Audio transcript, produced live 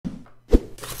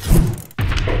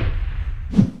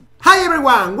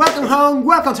everyone, welcome home,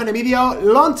 welcome to the video,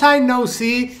 long time no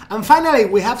see, and finally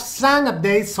we have some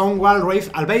updates on Wild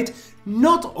Rift, albeit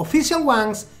not official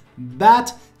ones,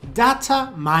 but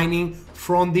data mining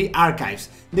from the archives.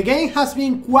 The game has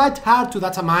been quite hard to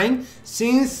data mine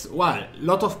since, well, a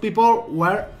lot of people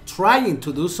were trying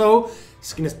to do so,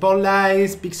 skin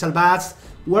spotlights, pixel bats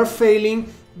were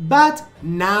failing, but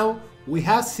now we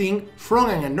have seen from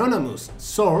an anonymous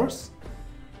source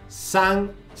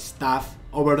some stuff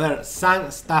over there, some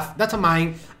stuff data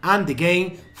mine, and the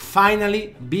game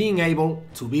finally being able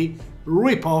to be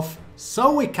ripped off,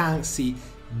 so we can see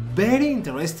very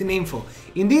interesting info.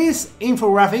 In this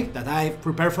infographic that I've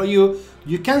prepared for you,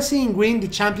 you can see in green the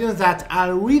champions that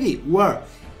already were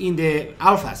in the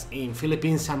alphas in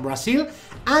Philippines and Brazil,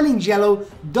 and in yellow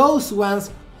those ones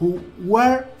who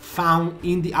were found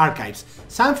in the archives.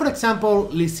 Some, for example,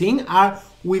 Lee Sin, are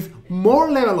with more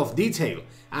level of detail,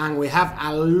 and we have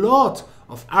a lot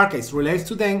of archives related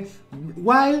to them,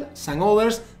 while some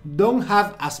others don't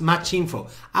have as much info.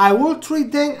 I will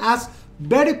treat them as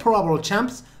very probable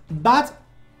champs, but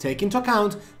take into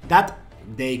account that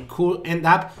they could end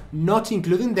up not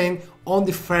including them on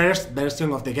the first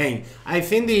version of the game. I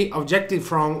think the objective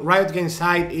from Riot Games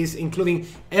side is including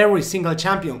every single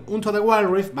champion into the Wild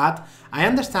Rift, but I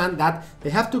understand that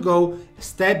they have to go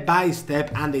step by step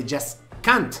and they just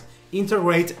can't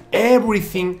integrate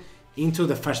everything into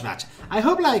the first batch. I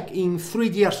hope like in 3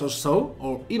 years or so,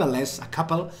 or even less, a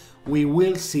couple, we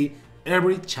will see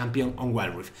every champion on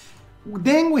Wild Rift.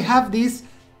 Then we have this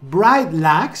bright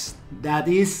LUX that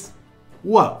is,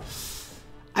 well,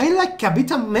 I'm like a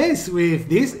bit amazed with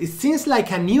this. It seems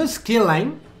like a new skill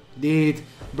line, the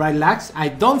bright LUX. I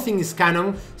don't think it's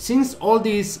canon, since all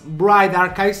these bright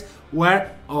archives were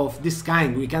of this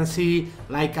kind. We can see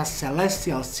like a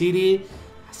celestial city,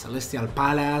 a celestial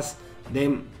palace,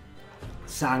 then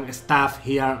some stuff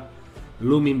here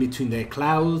looming between the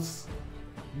clouds.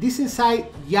 This inside,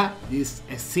 yeah, this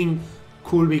scene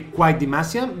could be quite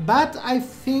Demacia, but I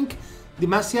think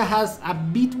Demacia has a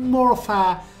bit more of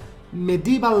a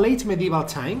medieval, late medieval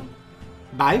time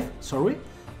vibe, sorry,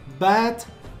 but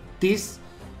this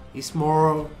is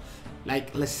more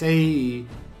like, let's say,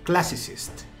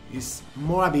 classicist. It's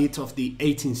more a bit of the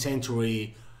 18th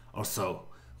century or so,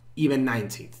 even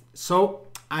 19th. So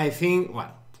I think,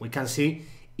 well, we can see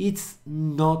it's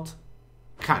not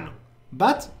canon,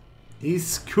 but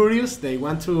it's curious. They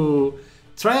want to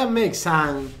try and make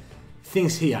some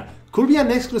things here. Could be an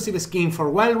exclusive skin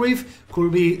for Wild Rift,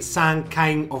 could be some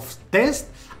kind of test,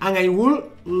 and I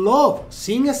would love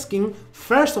seeing a skin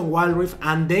first on Wild Rift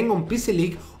and then on PC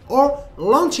League, or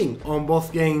launching on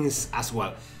both games as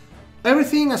well.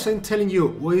 Everything, as I'm telling you,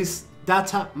 with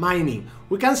data mining.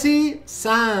 We can see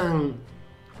some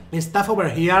stuff over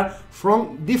here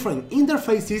from different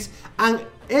interfaces, and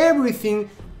everything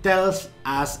tells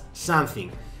us something.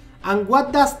 And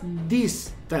what does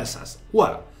this tell us?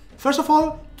 Well, first of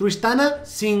all, Tristana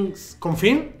seems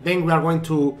confirmed. Then we are going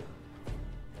to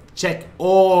check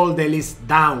all the list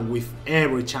down with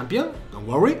every champion, don't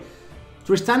worry.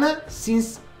 Tristana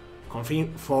seems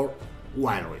confirmed for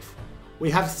Wild Rift.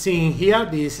 We have seen here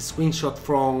this screenshot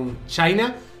from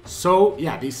China. So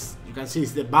yeah, this you can see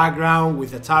is the background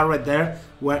with the turret there,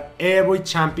 where every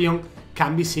champion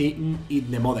can be seen in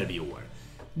the model viewer.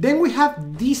 Then we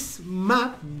have this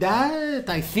map that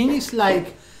I think is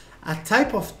like a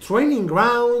type of training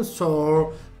grounds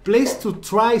or place to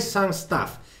try some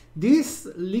stuff. These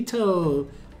little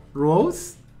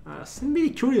roads seem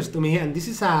very curious to me, and this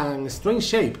is a strange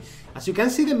shape. As you can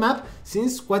see, the map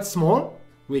seems quite small.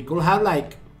 We could have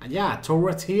like, yeah, a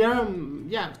turret here,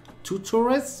 yeah, 2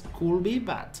 turrets could be,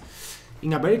 but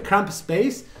in a very cramped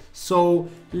space. So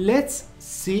let's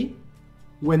see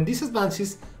when this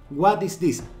advances. What is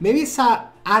this? Maybe it's an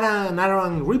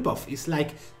Aran ripoff. It's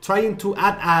like trying to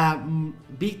add a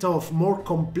bit of more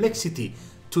complexity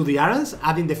to the Arans,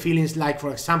 adding the feelings like,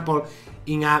 for example,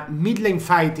 in a mid-lane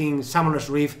fight in Summoner's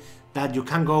Rift, that you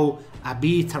can go a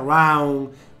bit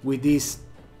around with this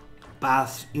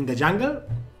path in the jungle?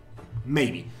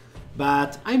 Maybe.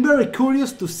 But I'm very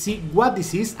curious to see what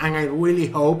this is, and I really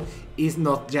hope it's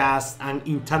not just an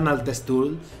internal test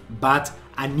tool, but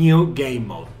a new game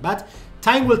mode. But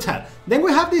time will tell. Then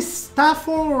we have this stuff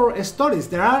for stories.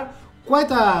 There are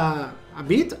quite a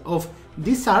bit of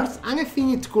these arts, and I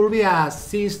think it could be a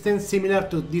system similar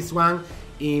to this one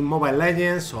in Mobile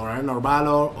Legends or Honor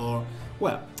Valor, or,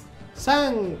 well,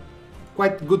 some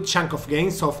quite good chunk of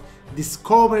games of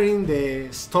discovering the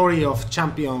story of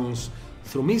champions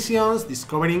through missions,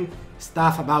 discovering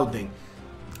stuff about them.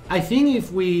 I think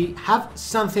if we have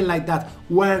something like that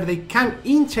where they can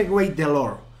integrate the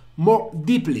lore more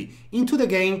deeply into the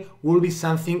game will be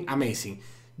something amazing.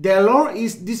 The lore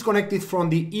is disconnected from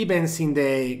the events in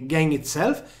the game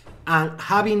itself, and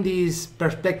having this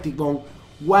perspective on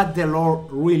what the lore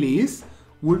really is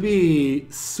will be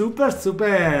super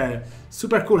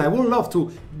cool. I would love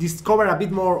to discover a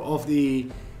bit more of the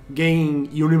game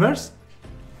universe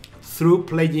through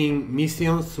playing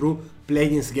missions, through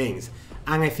playing games.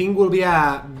 And I think will be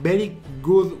a very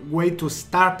good way to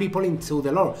start people into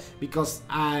the lore, because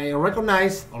I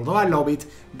recognize, although I love it,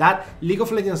 that League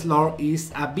of Legends lore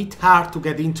is a bit hard to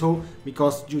get into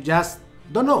because you just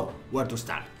don't know where to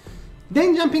start.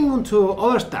 Then jumping into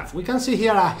other stuff, we can see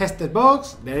here a Hested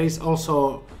box. There is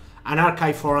also an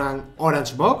archive for an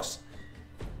orange box,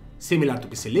 similar to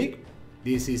PC League.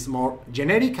 This is more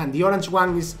generic, and the orange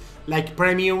one is like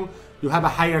premium. You have a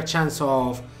higher chance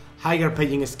of higher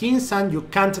paying skins, and you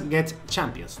can't get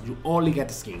champions, you only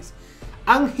get skins.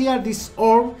 And here this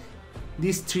orb,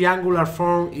 this triangular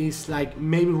form, is like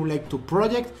maybe related to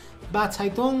project, but I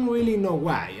don't really know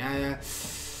why.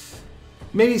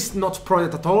 Maybe it's not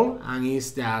project at all and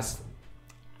it's just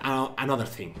another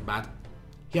thing, but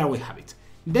here we have it.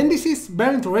 Then this is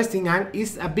very interesting and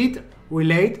is a bit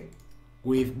related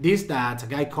with this that a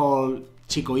guy called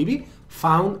Chico Ibi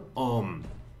found on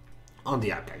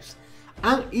the archives.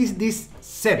 And is this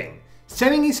 7.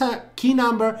 7 is a key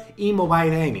number in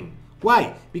mobile aiming.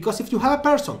 Why? Because if you have a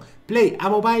person play a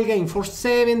mobile game for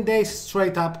 7 days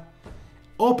straight up,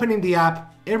 opening the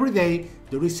app every day,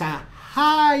 there is a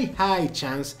high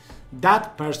chance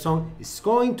that person is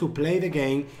going to play the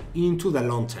game into the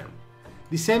long term.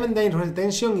 The 7-day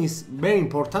retention is very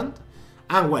important,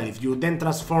 and well, if you then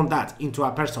transform that into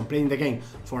a person playing the game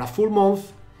for a full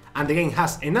month, and the game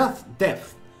has enough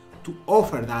depth to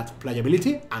offer that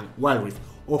playability, and Wild Rift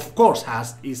of course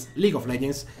has is League of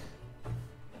Legends,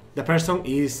 the person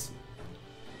is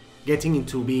getting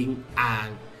into being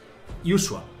an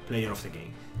usual player of the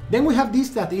game. Then we have this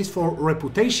that is for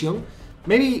reputation.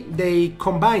 Maybe they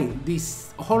combine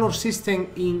this honor system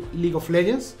in League of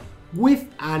Legends with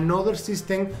another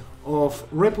system of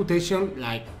reputation,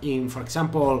 like in, for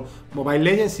example, Mobile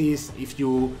Legends is if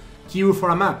you queue for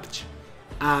a match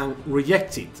and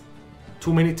reject it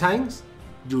too many times,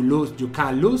 you lose, you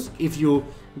can lose. If you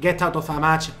get out of a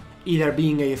match either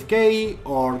being AFK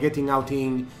or getting out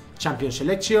in champion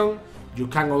selection, you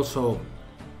can also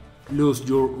lose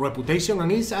your reputation,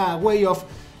 and it's a way of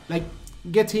like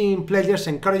getting players,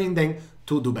 encouraging them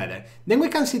to do better. Then we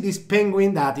can see this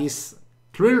penguin that is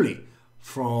clearly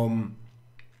from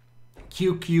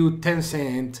QQ,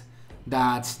 Tencent,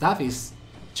 that stuff is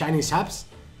Chinese apps.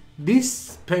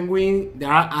 This penguin,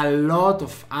 there are a lot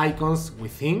of icons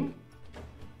within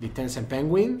the Tencent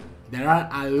penguin. There are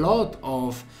a lot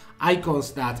of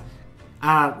icons that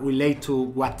are related to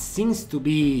what seems to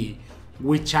be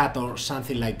WeChat or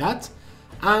something like that.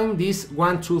 And these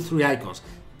 1, 2, 3 icons,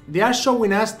 they are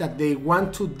showing us that they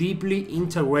want to deeply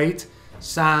integrate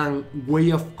some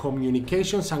way of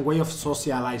communication, some way of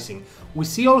socializing. We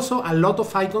see also a lot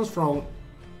of icons from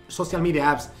social media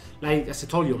apps, like as I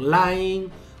told you,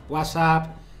 Line, WhatsApp,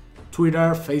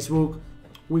 Twitter, Facebook.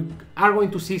 We are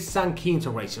going to see some key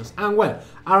integrations. And well,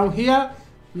 around here,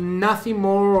 nothing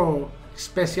more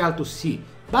special to see.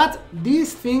 But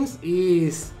these things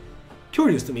is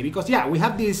curious to me, because yeah, we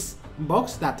have this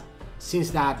box that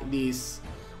since that this,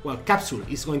 well, capsule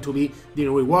is going to be the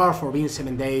reward for being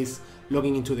 7 days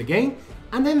logging into the game.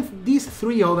 And then these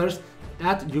 3 others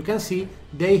that you can see,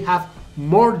 they have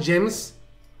more gems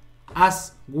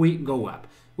as we go up.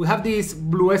 We have these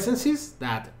blue essences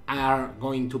that are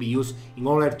going to be used in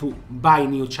order to buy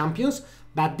new champions,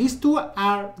 but these 2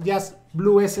 are just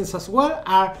blue essence as well,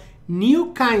 are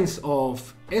new kinds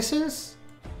of essence,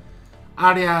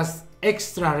 are just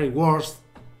extra rewards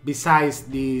besides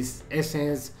these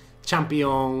essence,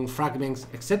 champion, fragments,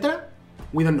 etc.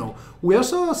 We don't know. We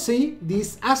also see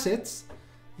these assets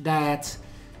that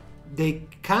they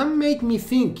can make me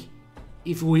think,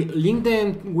 if we link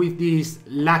them with this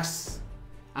LUX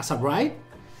as a bribe,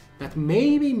 that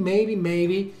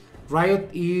maybe Riot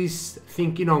is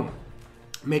thinking on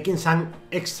making some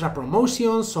extra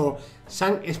promotions or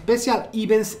some special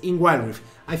events in Wild Rift.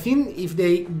 I think if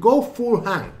they go full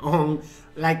hand on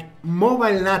like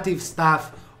mobile native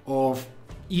stuff of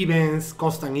events,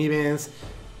 constant events,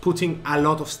 putting a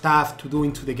lot of stuff to do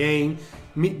into the game,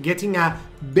 getting a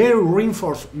very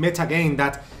reinforced meta game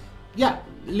that, yeah,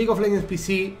 League of Legends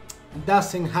PC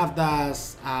doesn't have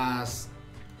that as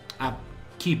a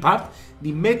key part.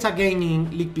 The meta game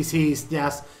in League PC is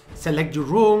just select your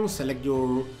rooms, select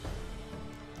your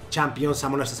champions,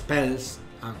 summoners, spells,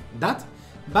 and that.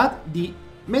 But the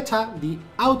meta, the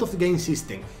out of the game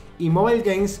system in mobile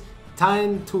games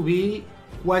tend to be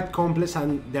quite complex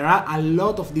and there are a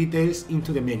lot of details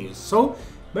into the menus. So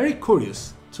very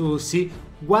curious to see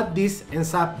what this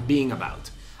ends up being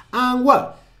about. And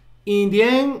well, in the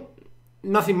end,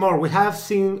 nothing more. We have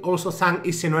seen also some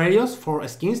scenarios for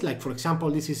skins, like for example,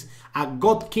 this is a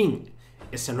God King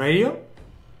scenario.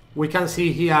 We can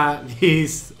see here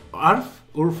this Urf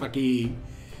aquí,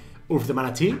 Urf the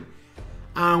Manatee.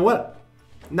 And well,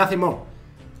 nothing more.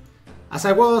 As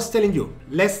I was telling you,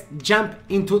 let's jump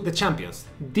into the champions.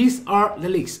 These are the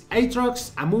leagues: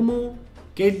 Aatrox, Amumu,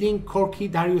 Caitlyn,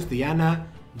 Corki, Darius, Diana,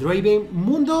 Draven.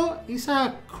 Mundo is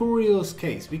a curious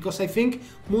case because I think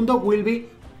Mundo will be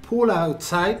pulled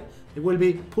outside, it will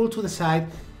be pulled to the side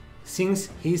since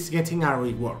he's getting a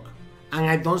rework. And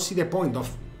I don't see the point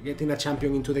of getting a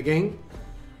champion into the game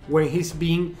when he's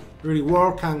being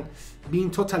reworked and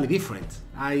being totally different.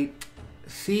 I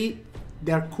see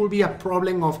there could be a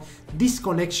problem of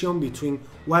disconnection between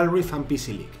Wild Rift and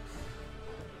PC League.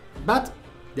 But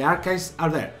the archives are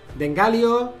there.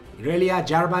 Dengalio, Irelia,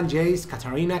 Jarvan, Jace,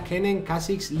 Katarina, Kennen,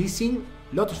 Kha'Zix, Lee Sin,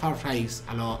 lot of archives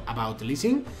about Lee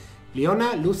Sin,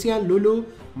 Leona, Lucian, Lulu,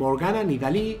 Morgana,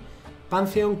 Nidalee,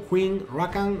 Pantheon, Queen,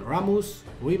 Rakan, Rammus,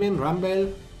 Riven,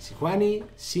 Rumble, Sejuani,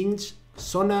 Singed,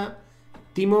 Sona,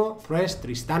 Timo, Thresh,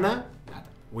 Tristana, that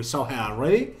we saw her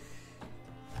already,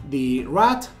 the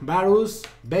Rat, Varus,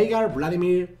 Veigar,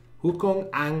 Vladimir, Wukong,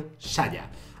 and Xayah.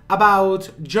 About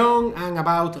John and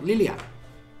about Lilia,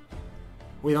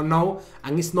 we don't know,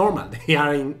 and it's normal. They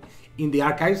are in the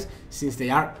archives since they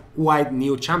are quite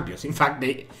new champions. In fact,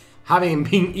 they haven't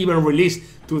been even released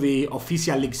to the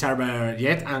official league server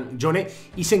yet, and Jone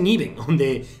isn't even on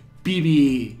the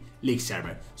PB league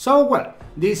server. So well,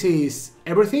 this is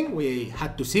everything we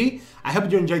had to see. I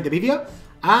hope you enjoyed the video,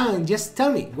 and just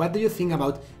tell me, what do you think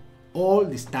about all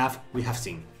the stuff we have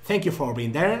seen? Thank you for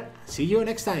being there. See you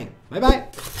next time. Bye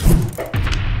bye.